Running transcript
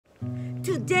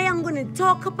Today I'm going to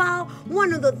talk about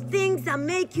one of the things that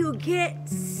make you get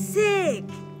sick.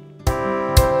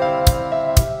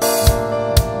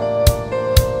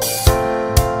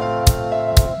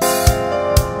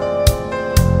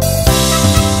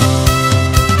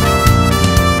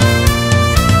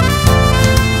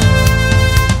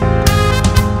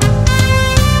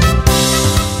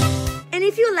 And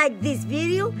if you like this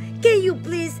video, can you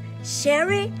please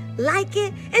share it, like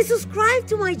it, and subscribe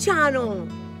to my channel?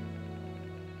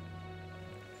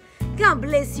 God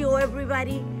bless you,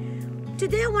 everybody.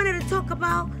 Today I wanted to talk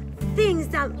about things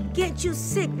that get you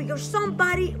sick, because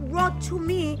somebody wrote to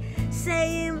me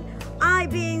saying, I've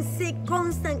been sick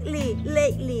constantly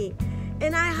lately,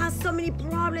 and I have so many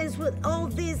problems with all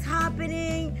this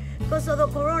happening because of the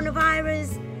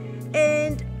coronavirus.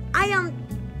 And I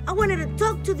wanted to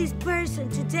talk to this person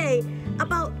today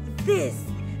about this,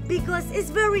 because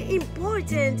it's very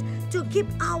important to keep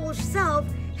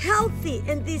ourselves healthy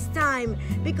in this time,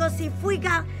 because if we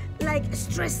got like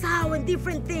stressed out and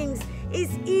different things,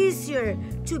 it's easier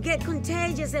to get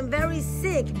contagious and very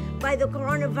sick by the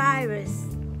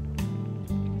coronavirus.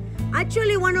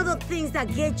 Actually, one of the things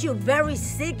that get you very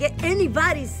sick, get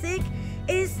anybody sick,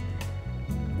 is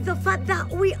the fact that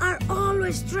we are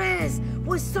always stressed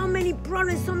with so many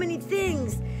problems, so many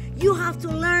things. You have to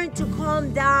learn to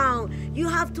calm down. You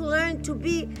have to learn to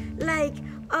be like,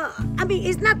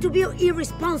 it's not to be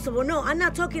irresponsible. No, I'm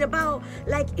not talking about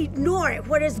like ignore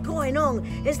what is going on.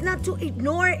 It's not to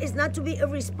ignore it. It's not to be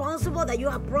irresponsible that you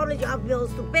have problems, you have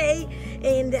bills to pay,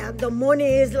 and the money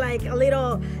is like a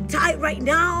little tight right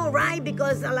now, right?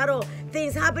 Because a lot of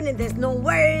things happening, there's no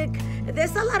work.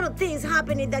 There's a lot of things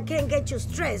happening that can get you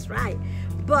stressed, right?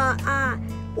 But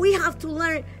we have to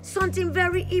learn something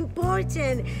very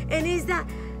important, and is that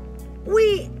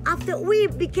after we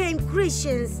became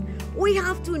Christians, we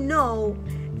have to know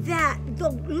that the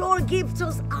Lord gives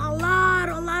us a lot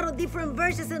of different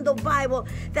verses in the Bible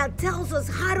that tells us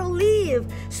how to live,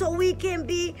 so we can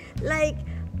be like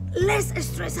less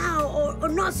stressed out or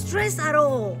not stressed at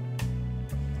all.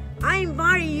 I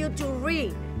invite you to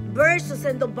read verses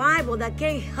in the Bible that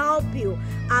can help you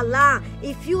a lot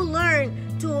if you learn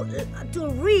to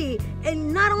read,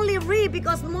 and not only read,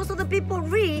 because most of the people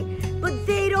read, but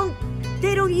they don't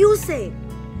use it.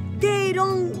 They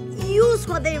don't use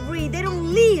what they read. They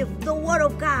don't live the Word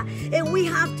of God. And we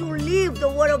have to live the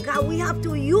Word of God. We have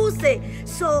to use it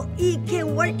so it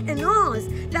can work in us.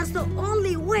 That's the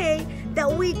only way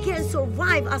that we can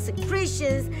survive as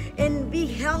Christians and be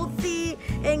healthy,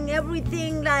 and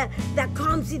everything that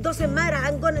comes. It doesn't matter.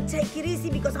 I'm going to take it easy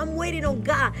because I'm waiting on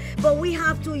God. But we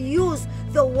have to use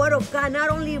the Word of God, not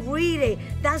only read it.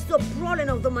 That's the problem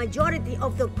of the majority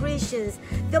of the Christians.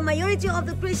 The majority of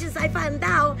the Christians, I found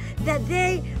out that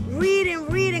they read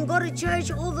and go to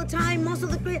church all the time.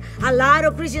 A lot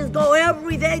of Christians go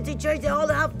every day to church. They all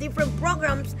have different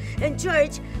programs in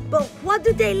church. But what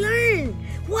do they learn?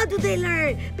 What do they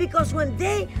learn? Because when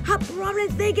they have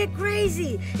problems, they get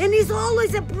crazy. And it's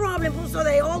always a problem, so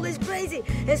they're always crazy.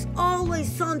 It's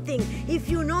always something. If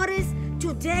you notice,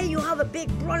 today you have a big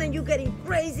problem, you're getting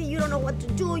crazy, you don't know what to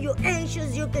do, you're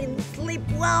anxious, you can't sleep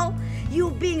well,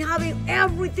 you've been having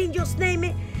everything, just name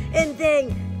it, and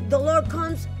then the Lord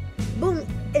comes, boom,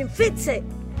 and fix it.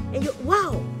 And you,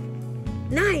 wow,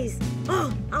 nice.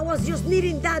 Oh, I was just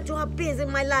needing that to have peace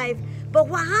in my life. But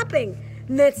what happened?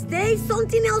 Next day,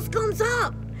 something else comes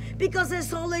up. Because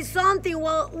there's always something.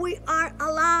 While we are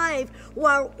alive,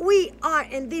 while we are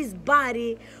in this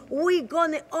body, we're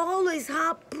gonna always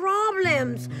have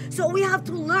problems. So we have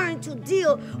to learn to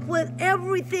deal with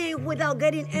everything without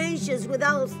getting anxious,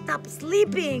 without stop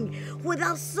sleeping,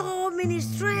 without so many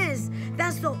stress.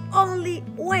 That's the only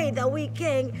way that we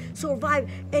can survive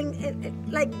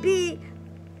and like be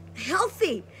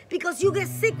healthy. Because you get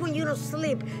sick when you don't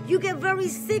sleep. You get very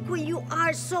sick when you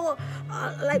are so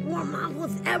like warm up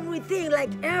with everything, like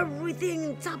everything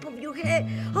on top of your head.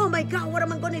 Oh my God, what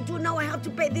am I going to do now? I have to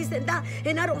pay this and that,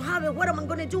 and I don't have it. What am I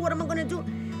going to do? What am I going to do?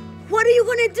 What are you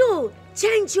going to do?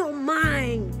 Change your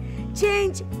mind.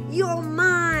 Change your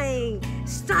mind.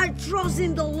 Start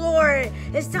trusting the Lord.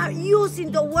 Start using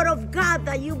the Word of God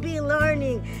that you've been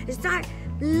learning. Start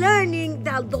learning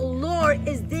that the Lord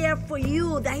is there for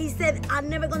you, that He said, I'm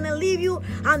never going to leave you,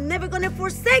 I'm never going to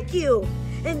forsake you.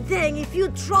 And then if you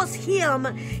trust Him,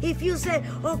 if you say,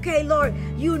 okay, Lord,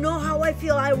 you know how I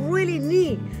feel, I really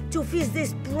need to fix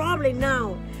this problem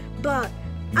now, but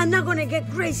I'm not going to get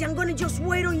crazy. I'm going to just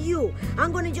wait on you.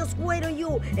 I'm going to just wait on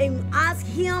you and ask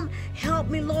Him, help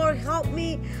me, Lord, help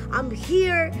me. I'm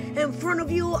here in front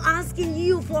of you asking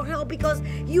you for help, because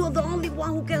you're the only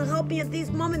one who can help me at this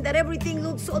moment that everything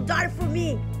looks so dark for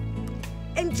me.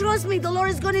 And trust me, the Lord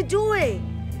is going to do it.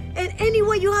 And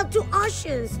anyway, you have two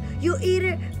options. You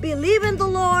either believe in the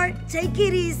Lord, take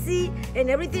it easy, and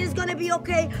everything is going to be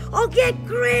okay, or get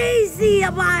crazy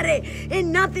about it,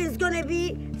 and nothing's going to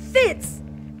be fixed,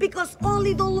 because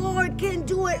only the Lord can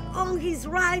do it on His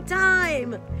right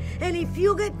time. And if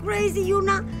you get crazy, you're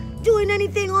not doing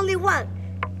anything, only what?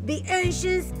 Be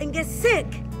anxious and get sick.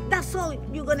 That's all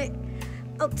you're going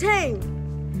to obtain.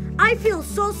 I feel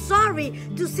so sorry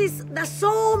to see that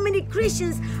so many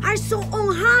Christians are so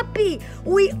unhappy.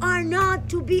 We are not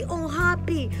to be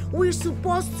unhappy. We're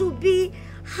supposed to be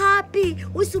happy.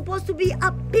 We're supposed to be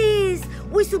at peace.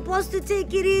 We're supposed to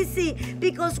take it easy,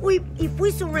 because if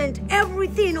we surrender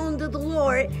everything under the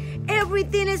Lord,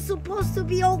 everything is supposed to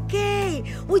be okay.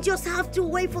 We just have to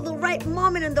wait for the right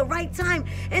moment and the right time,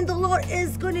 and the Lord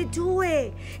is going to do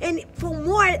it. And for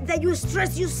more that you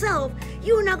stress yourself,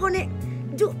 you're not going to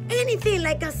do anything,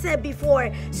 like I said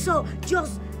before. So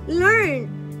just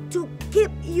learn to keep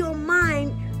your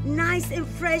mind nice and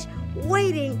fresh,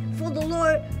 waiting for the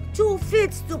Lord to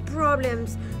fix the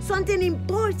problems. Something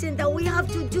important that we have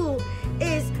to do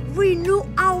is renew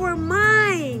our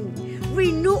mind.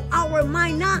 Renew our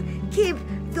mind, not keep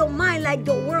the mind like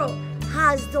the world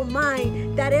has the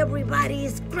mind, that everybody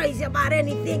is crazy about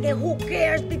anything and who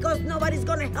cares because nobody's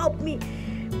gonna help me.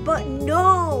 But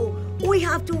no, we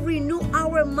have to renew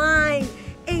our mind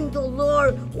in the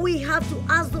Lord. We have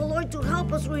to ask the Lord to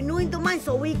help us renewing the mind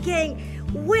so we can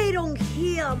wait on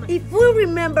Him. If we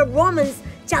remember Romans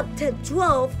chapter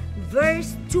 12,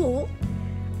 verse 2,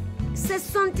 says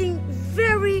something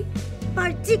very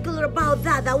particular about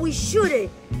that we should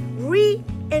read,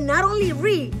 and not only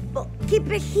read, but keep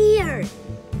it here.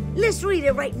 Let's read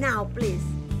it right now, please.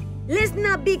 Let's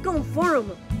not be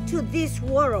conformed to this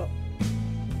world,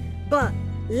 but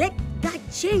let that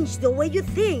change the way you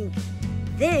think.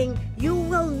 Then you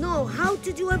will know how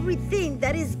to do everything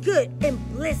that is good and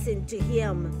pleasant to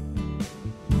Him.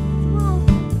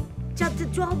 Chapter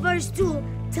 12, verse 2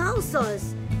 tells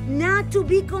us not to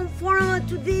be conformed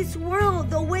to this world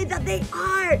the way that they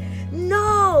are.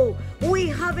 No, we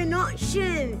have an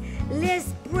option.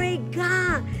 Let's pray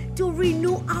God to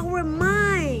renew our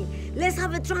mind. Let's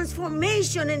have a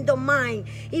transformation in the mind.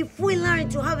 If we learn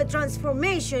to have a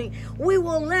transformation, we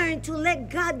will learn to let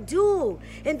God do.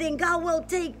 And then God will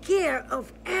take care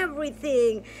of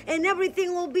everything. And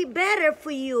everything will be better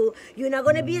for you. You're not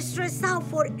going to be stressed out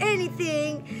for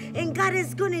anything. And God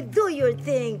is going to do your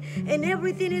thing. And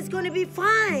everything is going to be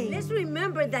fine. Let's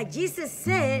remember that Jesus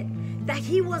said that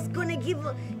He was going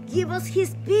to give us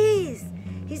His peace.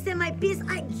 He said, my peace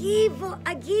I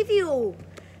give you.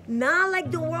 Not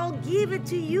like the world give it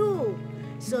to you.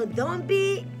 So don't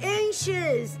be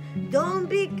anxious. Don't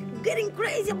be getting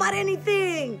crazy about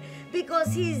anything,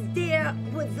 because He's there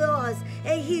with us.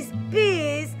 And His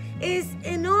peace is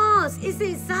in us. It's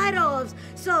inside us.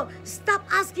 So stop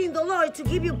asking the Lord to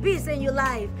give you peace in your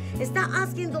life. And stop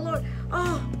asking the Lord,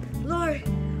 oh, Lord,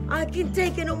 I can't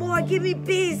take it no more. Give me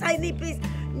peace. I need peace.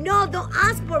 No, don't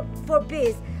ask for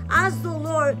peace. Ask the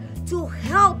Lord to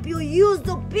help you use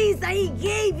the peace that He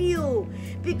gave you.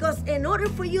 Because in order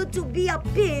for you to be at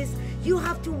peace, you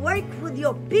have to work with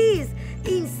your peace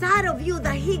inside of you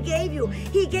that He gave you.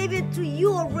 He gave it to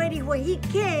you already when He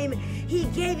came. He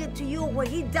gave it to you when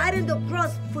He died on the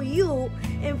cross for you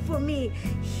and for me.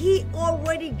 He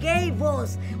already gave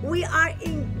us. We are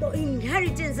in the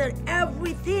inheritance of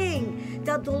everything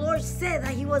that the Lord said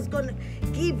that He was going to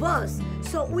give us.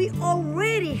 So we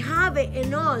already have it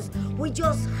in us. We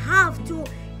just have to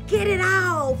get it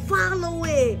out, follow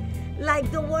it,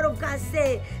 like the Word of God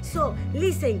said. So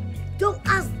listen, don't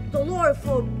ask the Lord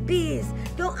for peace.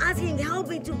 Don't ask Him, help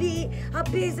me to be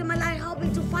at peace in my life, help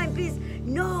me to find peace.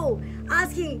 No,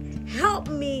 ask Him, help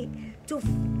me to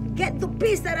get the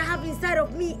peace that I have inside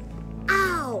of me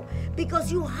out,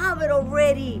 because you have it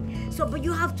already. So, but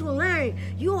you have to learn.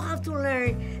 You have to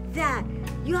learn that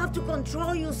you have to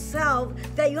control yourself,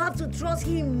 that you have to trust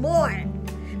Him more.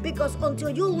 Because until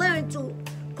you learn to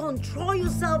control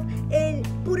yourself and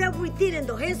put everything in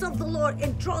the hands of the Lord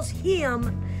and trust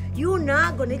Him, you're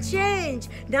not going to change.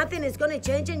 Nothing is going to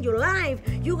change in your life.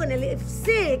 You're going to live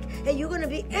sick and you're going to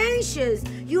be anxious.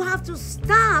 You have to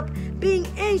stop being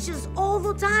anxious all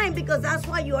the time, because that's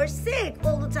why you are sick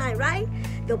all the time, right?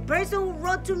 The person who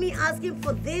wrote to me asking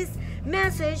for this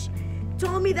message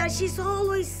told me that she's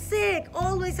always sick,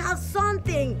 always has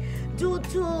something due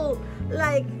to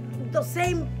like the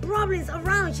same problems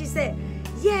around. She said,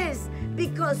 yes,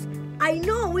 because I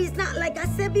know it's not, like I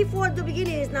said before at the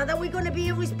beginning, it's not that we're going to be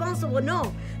irresponsible,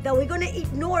 no. That we're going to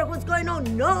ignore what's going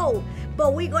on, no.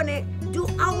 But we're going to do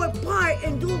our part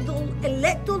and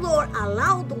let the Lord,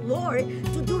 allow the Lord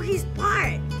to do his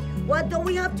part. What do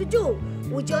we have to do?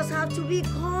 We just have to be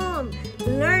calm.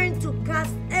 Learn to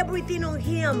cast everything on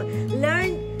him.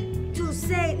 Learn to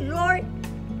say, Lord,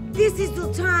 this is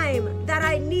the time that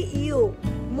I need you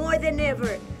more than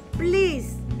ever.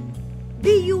 Please,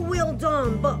 be your will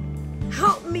done, but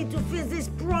help me to fix this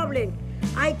problem.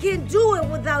 I can't do it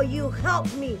without you.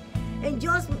 Help me. And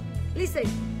just, listen,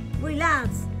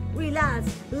 relax.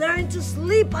 Learn to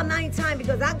sleep at night time,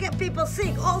 because I get people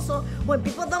sick also. When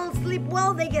people don't sleep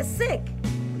well, they get sick,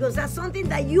 because that's something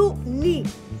that you need.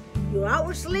 Your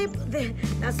hour sleep,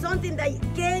 that's something that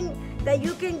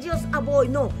you can just avoid.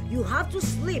 No, you have to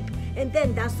sleep. And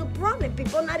then that's the problem.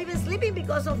 People not even sleeping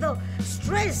because of the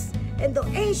stress and the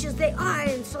anxious they are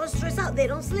and so stressed out. They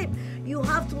don't sleep. You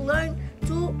have to learn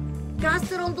to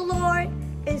cast it on the Lord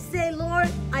and say, Lord,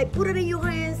 I put it in your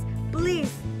hands.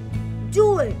 Please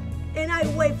do it. And I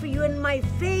wait for you. And my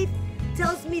faith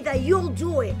tells me that you'll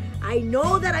do it. I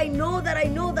know that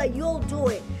you'll do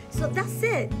it. So that's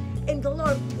it. And the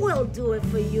Lord will do it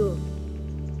for you.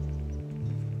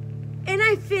 And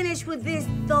I finish with this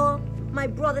thought, my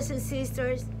brothers and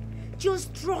sisters.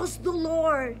 Just trust the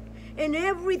Lord. And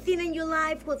everything in your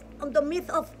life, on the midst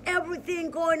of everything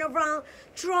going around,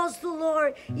 trust the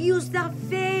Lord. Use that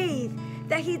faith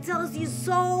that he tells you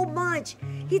so much.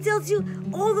 He tells you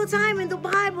all the time in the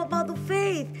Bible about the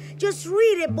faith. Just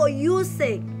read it, but use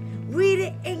it. Read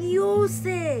it and use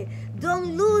it.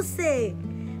 Don't lose it.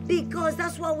 Because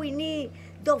that's what we need.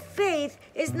 The faith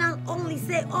is not only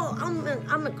say, oh,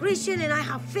 I'm a Christian and I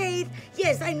have faith.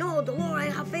 Yes, I know the Lord, I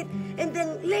have faith. And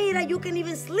then later you can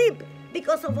even sleep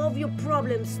because of all your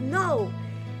problems. No.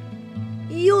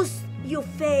 Use your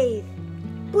faith.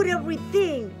 Put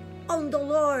everything on the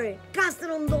Lord. Cast it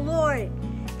on the Lord.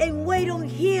 And wait on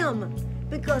him.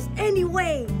 Because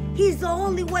anyway, he's the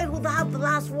only way who will have the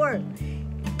last word.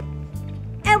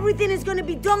 Everything is going to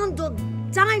be done the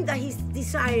time that he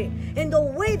desired, and the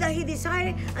way that he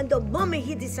desired, and the moment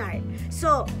he desired.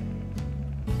 So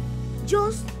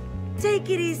just take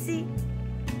it easy.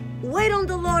 Wait on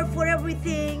the Lord for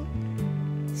everything.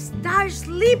 Start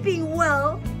sleeping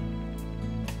well.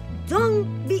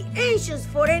 Don't be anxious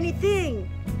for anything.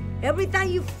 Every time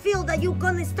you feel that you're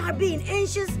going to start being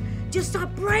anxious, just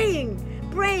start praying.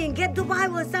 Get the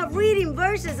Bible and start reading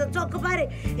verses and talk about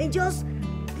it. And just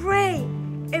pray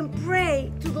and pray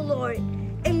to the Lord.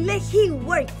 And let him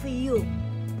work for you.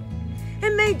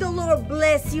 And may the Lord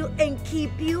bless you and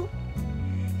keep you.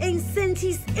 And send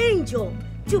his angel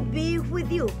to be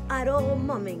with you at all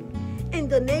moments. In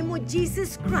the name of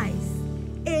Jesus Christ.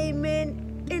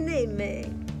 Amen and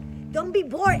amen. Don't be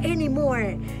bored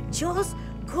anymore. Just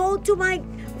go to my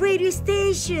radio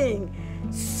station,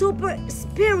 Super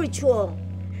Spiritual.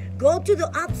 Go to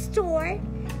the App Store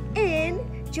and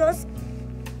just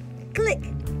click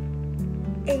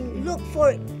and look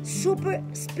for Super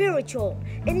Spiritual,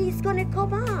 and it's gonna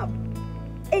come up.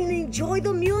 And enjoy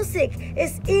the music.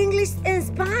 It's English and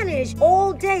Spanish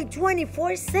all day,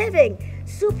 24/7.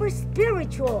 Super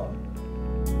Spiritual.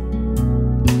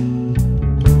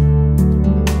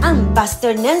 I'm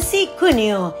Pastor Nancy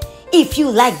Cuneo. If you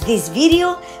like this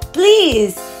video,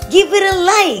 please give it a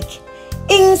like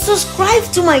and subscribe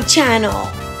to my channel.